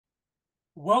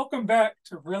Welcome back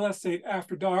to Real Estate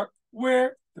After Dark,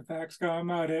 where the facts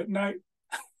come out at night.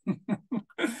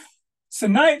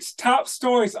 Tonight's top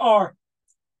stories are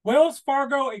Wells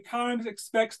Fargo economist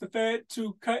expects the Fed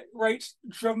to cut rates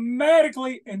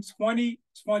dramatically in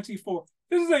 2024.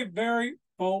 This is a very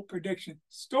bold prediction.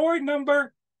 Story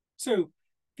number two,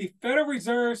 the Federal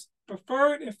Reserve's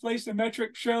preferred inflation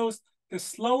metric shows the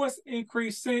slowest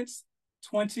increase since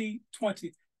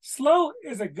 2020. Slow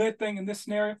is a good thing in this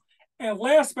scenario. And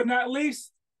last but not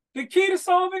least, the key to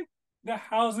solving the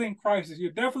housing crisis.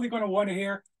 You're definitely going to want to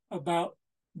hear about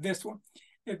this one.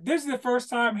 If this is the first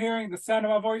time hearing the sound of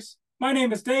my voice, my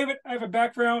name is David. I have a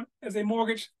background as a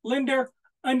mortgage lender,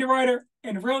 underwriter,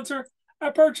 and realtor. I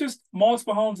purchased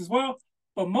multiple homes as well,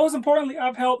 but most importantly,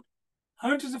 I've helped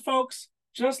hundreds of folks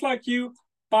just like you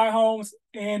buy homes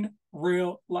in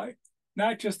real life,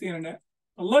 not just the internet.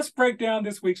 But let's break down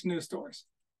this week's news stories.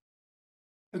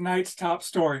 Tonight's top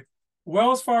story.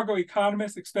 Wells Fargo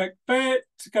economists expect Fed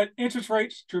to cut interest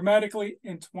rates dramatically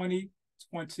in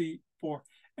 2024.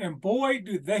 And boy,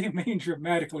 do they mean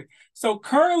dramatically. So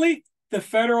currently, the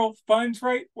federal funds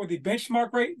rate or the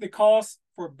benchmark rate, the cost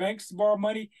for banks to borrow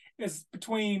money is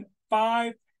between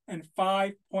 5 and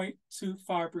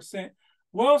 5.25%.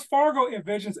 Wells Fargo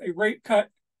envisions a rate cut,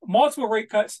 multiple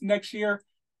rate cuts next year,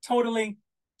 totaling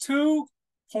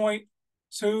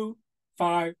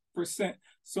 2.25%.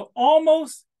 So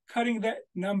almost cutting that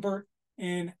number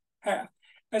in half.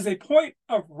 As a point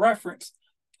of reference,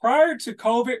 prior to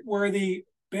COVID, where the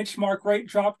benchmark rate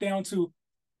dropped down to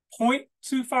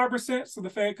 0.25%, so the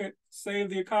Fed could save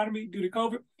the economy due to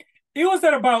COVID, it was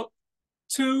at about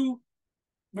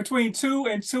between 2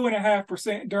 and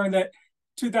 2.5% during that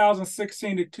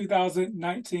 2016 to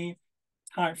 2019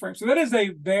 timeframe. So that is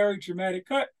a very dramatic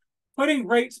cut, putting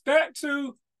rates back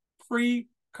to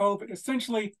pre-COVID,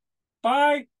 essentially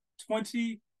by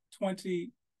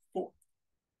 2024.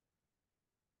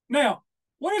 Now,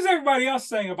 what is everybody else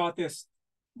saying about this?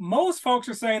 Most folks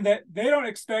are saying that they don't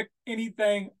expect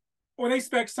anything, or they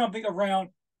expect something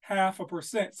around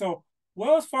 0.5%. So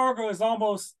Wells Fargo is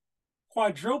almost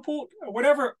quadrupled, or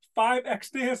whatever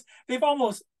 5x is. They've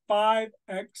almost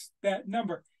 5x that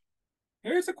number.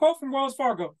 Here's a quote from Wells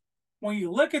Fargo. When you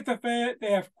look at the Fed,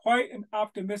 they have quite an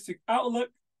optimistic outlook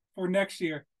for next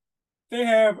year. They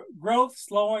have growth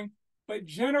slowing, but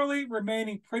generally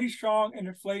remaining pretty strong and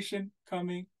inflation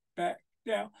coming back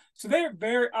down. So they're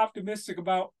very optimistic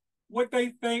about what they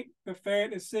think the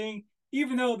Fed is seeing,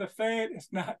 even though the Fed has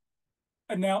not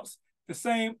announced the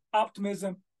same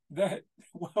optimism that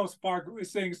Wells Fargo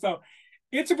is seeing. So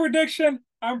it's a prediction.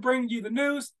 I'm bringing you the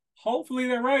news. Hopefully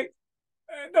they're right.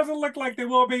 It doesn't look like they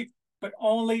will be, but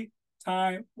only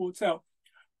time will tell.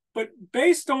 But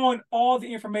based on all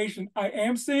the information I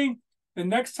am seeing, the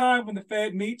next time when the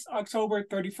Fed meets October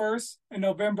 31st and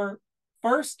November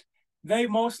 1st, they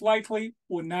most likely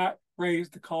will not raise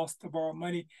the cost to borrow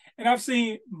money. And I've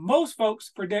seen most folks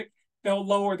predict they'll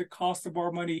lower the cost to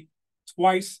borrow money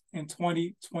twice in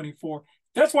 2024.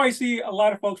 That's why you see a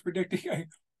lot of folks predicting a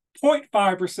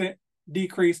 0.5%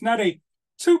 decrease, not a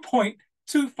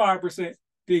 2.25%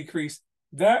 decrease.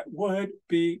 That would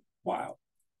be wild.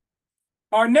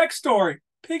 Our next story,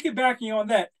 piggybacking on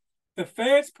that, the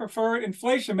Fed's preferred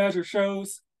inflation measure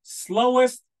shows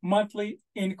slowest monthly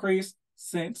increase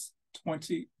since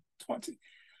 2020.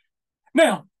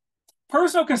 Now,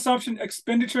 personal consumption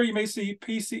expenditure, you may see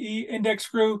PCE index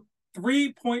grew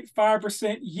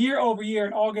 3.5% year over year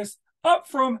in August, up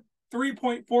from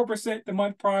 3.4% the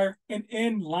month prior and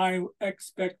in line with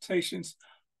expectations.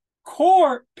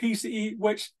 Core PCE,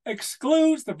 which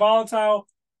excludes the volatile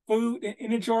food and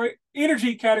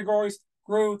energy categories,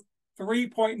 grew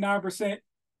 3.9%,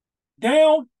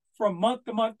 down from month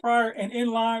to month prior and in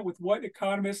line with what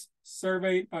economists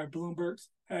surveyed by Bloomberg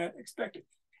had expected.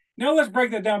 Now let's break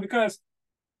that down because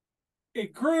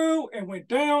it grew and went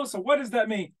down. So what does that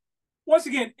mean? Once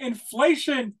again,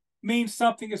 inflation means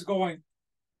something is going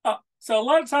up. So a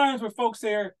lot of times when folks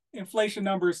say inflation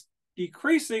numbers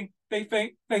decreasing, they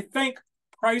think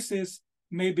prices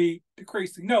may be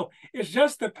decreasing. No, it's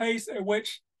just the pace at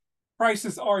which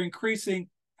prices are increasing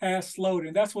has slowed,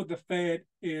 and that's what the Fed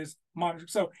is monitoring.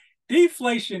 So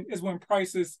deflation is when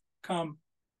prices come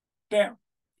down.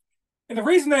 And the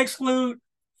reason they exclude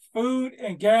food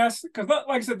and gas, because like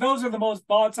I said, those are the most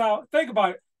volatile. Think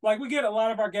about it. Like we get a lot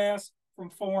of our gas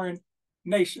from foreign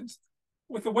nations.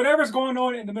 With whatever's going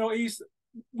on in the Middle East,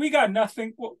 we got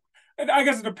nothing. Well, and I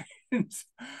guess it depends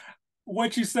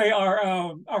what you say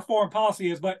our foreign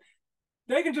policy is, but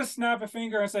they can just snap a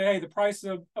finger and say, hey, the price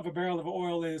of a barrel of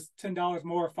oil is $10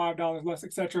 more, $5 less,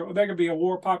 etc. Or there could be a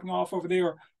war popping off over there,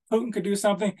 or Putin could do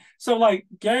something. So like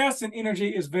gas and energy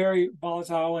is very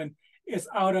volatile and it's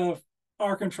out of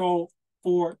our control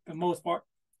for the most part.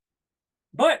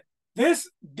 But this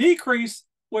decrease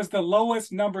was the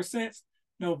lowest number since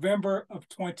November of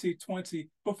 2020,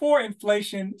 before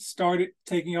inflation started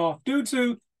taking off due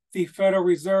to the Federal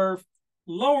Reserve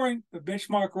lowering the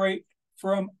benchmark rate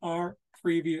from our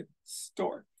previous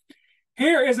story.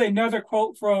 Here is another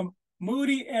quote from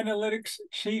Moody Analytics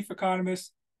chief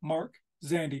economist Mark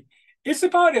Zandi. It's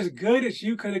about as good as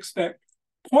you could expect.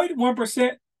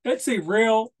 0.1%, that's a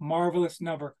real marvelous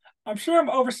number. I'm sure I'm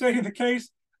overstating the case.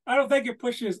 I don't think it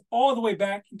pushes all the way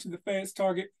back into the Fed's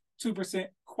target 2%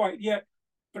 quite yet,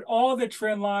 but all the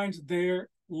trend lines there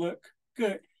look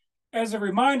good. As a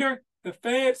reminder, the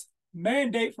Fed's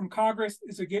mandate from Congress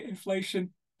is to get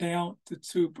inflation down to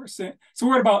 2%. So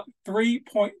we're at about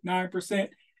 3.9%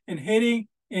 and heading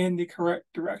in the correct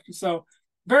direction. So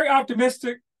very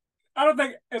optimistic. I don't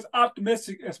think as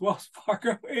optimistic as Wells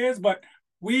Fargo is, but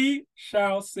we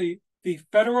shall see. The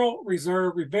Federal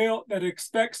Reserve revealed that it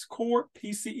expects core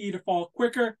PCE to fall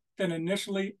quicker than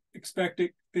initially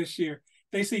expected this year.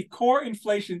 They see core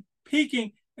inflation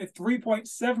peaking at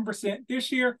 3.7%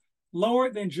 this year,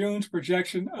 lower than June's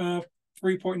projection of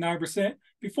 3.9%,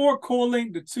 before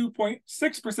cooling to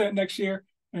 2.6% next year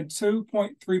and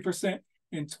 2.3%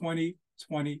 in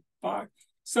 2025.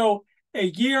 So a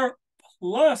year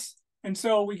plus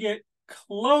until we get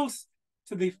close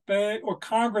to the Fed or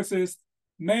Congress's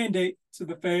mandate to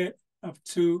the Fed of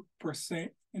 2%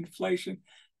 inflation.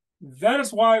 That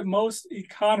is why most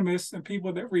economists and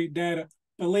people that read data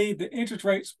believe that interest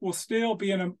rates will still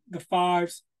be in the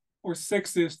 5s or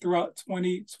 6s throughout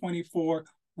 2024,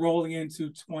 rolling into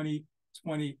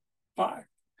 2025.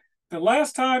 The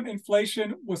last time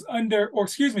inflation was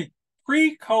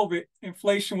pre-COVID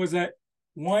inflation was at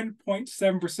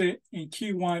 1.7% in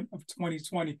Q1 of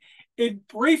 2020. It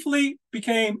briefly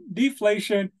became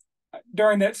deflation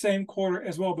during that same quarter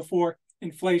as well, before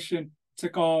inflation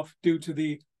took off due to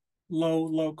the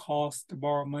low cost to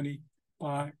borrow money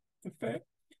by the Fed.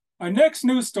 Our next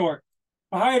news story,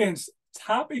 Biden's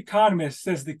top economist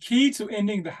says the key to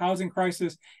ending the housing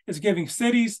crisis is giving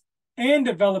cities and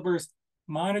developers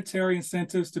monetary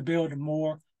incentives to build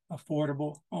more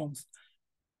affordable homes.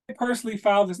 I personally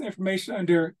filed this information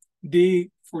under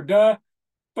D for duh,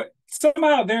 but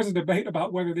somehow there's a debate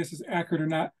about whether this is accurate or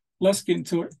not. Let's get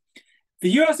into it. The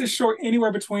U.S. is short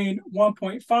anywhere between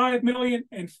 1.5 million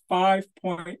and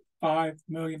 5.5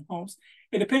 million homes.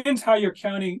 It depends how you're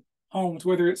counting homes,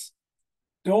 whether it's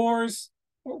doors,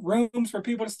 or rooms for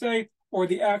people to stay, or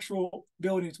the actual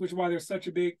buildings, which is why there's such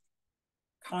a big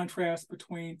contrast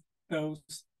between those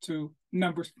two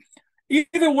numbers.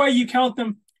 Either way you count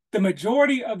them, the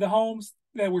majority of the homes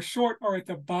that were short are at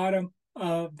the bottom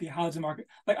of the housing market.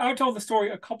 Like I told the story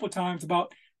a couple of times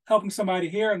about helping somebody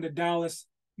here in the Dallas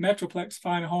Metroplex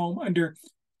find a home under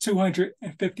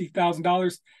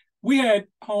 $250,000. We had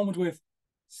homes with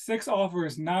 6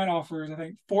 offers, 9 offers, I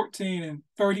think 14 and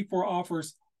 34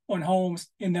 offers on homes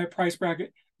in that price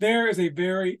bracket. There is a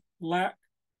very lack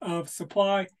of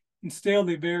supply and still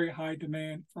a very high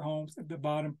demand for homes at the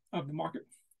bottom of the market.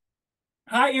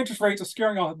 High interest rates are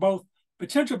scaring off both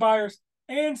potential buyers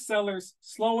and sellers,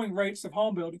 slowing rates of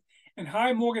home building, and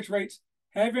high mortgage rates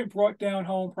haven't brought down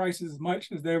home prices as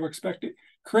much as they were expected,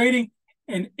 creating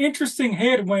an interesting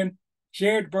headwind,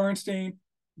 Jared Bernstein,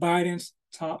 Biden's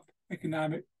top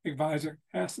economic advisor,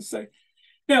 has to say.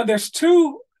 Now, there's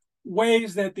 2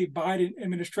 ways that the Biden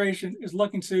administration is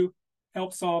looking to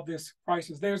help solve this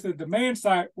crisis. There's the demand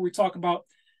side, where we talk about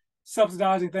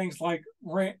subsidizing things like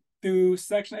rent through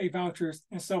Section 8 vouchers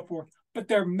and so forth. But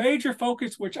their major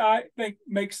focus, which I think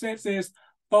makes sense, is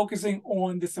focusing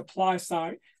on the supply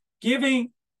side,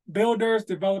 giving builders,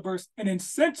 developers an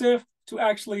incentive to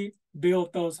actually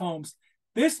build those homes.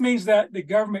 This means that the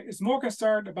government is more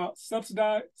concerned about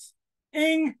subsidizing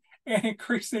and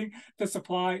increasing the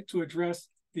supply to address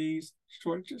these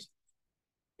shortages.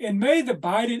 In May, the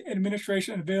Biden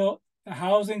administration unveiled the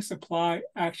Housing Supply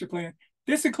Action Plan.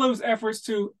 This includes efforts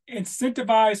to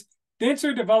incentivize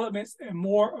denser developments and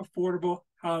more affordable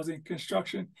housing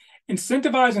construction,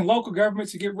 incentivizing local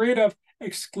governments to get rid of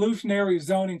exclusionary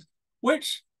zoning,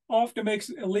 which often makes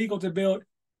it illegal to build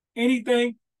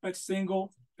anything but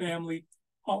single-family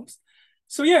homes.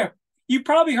 So yeah, you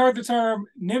probably heard the term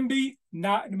NIMBY,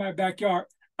 not in my backyard.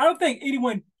 I don't think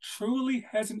anyone truly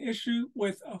has an issue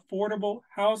with affordable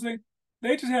housing.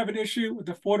 They just have an issue with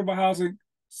affordable housing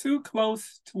too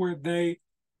close to where they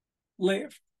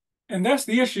live. And that's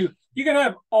the issue. You can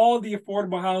have all the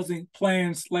affordable housing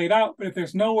plans laid out, but if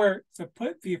there's nowhere to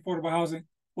put the affordable housing,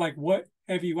 like what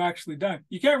have you actually done?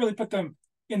 You can't really put them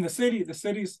in the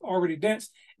city's already dense.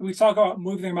 And we talk about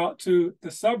moving them out to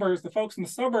the suburbs. The folks in the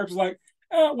suburbs like,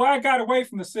 well, I got away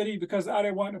from the city because I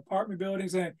didn't want apartment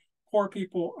buildings and poor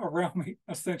people around me,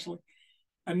 essentially.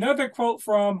 Another quote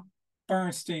from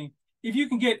Bernstein. If you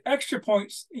can get extra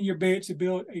points in your bid to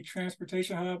build a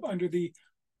transportation hub under the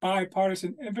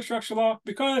bipartisan infrastructure law,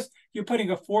 because you're putting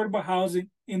affordable housing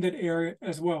in that area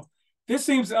as well. This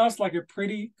seems to us like a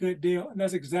pretty good deal, and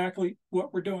that's exactly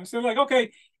what we're doing. So like,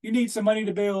 okay, you need some money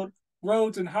to build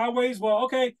roads and highways. Well,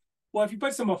 okay, well, if you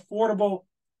put some affordable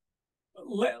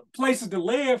places to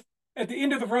live at the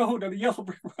end of the road or the yellow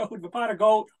brick road, the pot of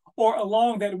gold, or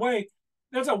along that way,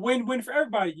 that's a win-win for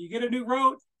everybody. You get a new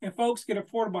road and folks get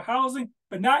affordable housing,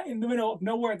 but not in the middle of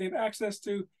nowhere. They have access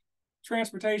to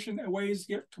transportation and ways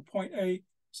to get to point A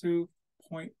to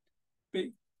point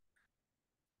B.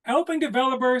 Helping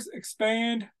developers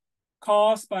expand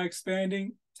costs by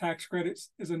expanding tax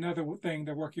credits is another thing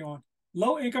they're working on.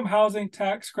 Low-income housing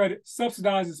tax credit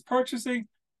subsidizes purchasing,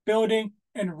 building,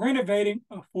 and renovating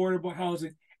affordable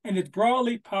housing, and it's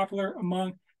broadly popular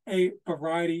among a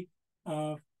variety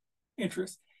of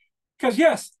interests. Because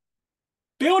yes,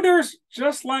 builders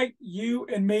just like you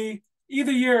and me,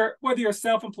 whether you're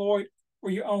self-employed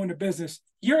or you own a business,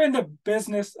 you're in the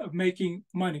business of making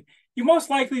money. You most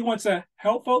likely want to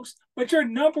help folks, but your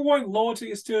number one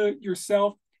loyalty is to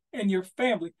yourself and your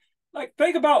family. Like,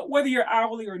 think about whether you're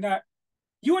hourly or not.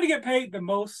 You want to get paid the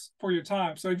most for your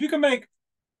time. So if you can make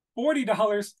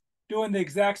 $40 doing the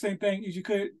exact same thing as you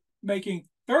could making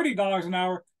 $30 an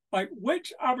hour, like,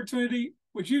 which opportunity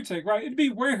would you take, right? It'd be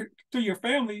weird to your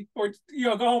family, or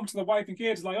go home to the wife and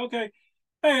kids, like, okay,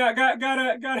 hey, I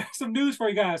got some news for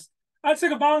you guys. I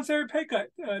took a voluntary pay cut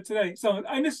today, so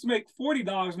I used to make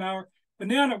 $40 an hour, but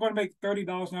now I'm going to make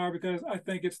 $30 an hour because I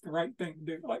think it's the right thing to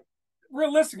do. Like,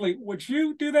 realistically, would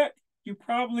you do that? You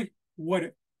probably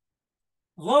wouldn't.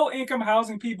 Low-income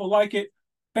housing people like it.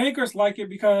 Bankers like it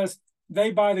because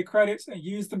they buy the credits and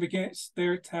use them against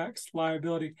their tax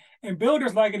liability. And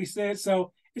builders like it, he said,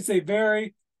 so it's a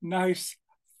very nice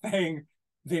thing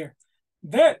there.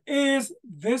 That is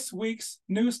this week's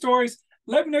news stories.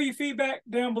 Let me know your feedback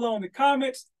down below in the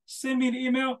comments. Send me an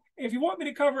email. If you want me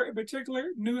to cover a particular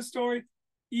news story,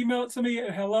 email it to me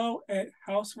at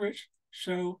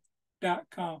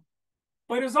hello@houserichshow.com.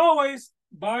 But as always,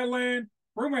 buy land.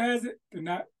 Rumor has it, they're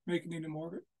not making any more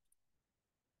of it.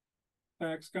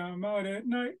 Facts come out at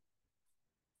night.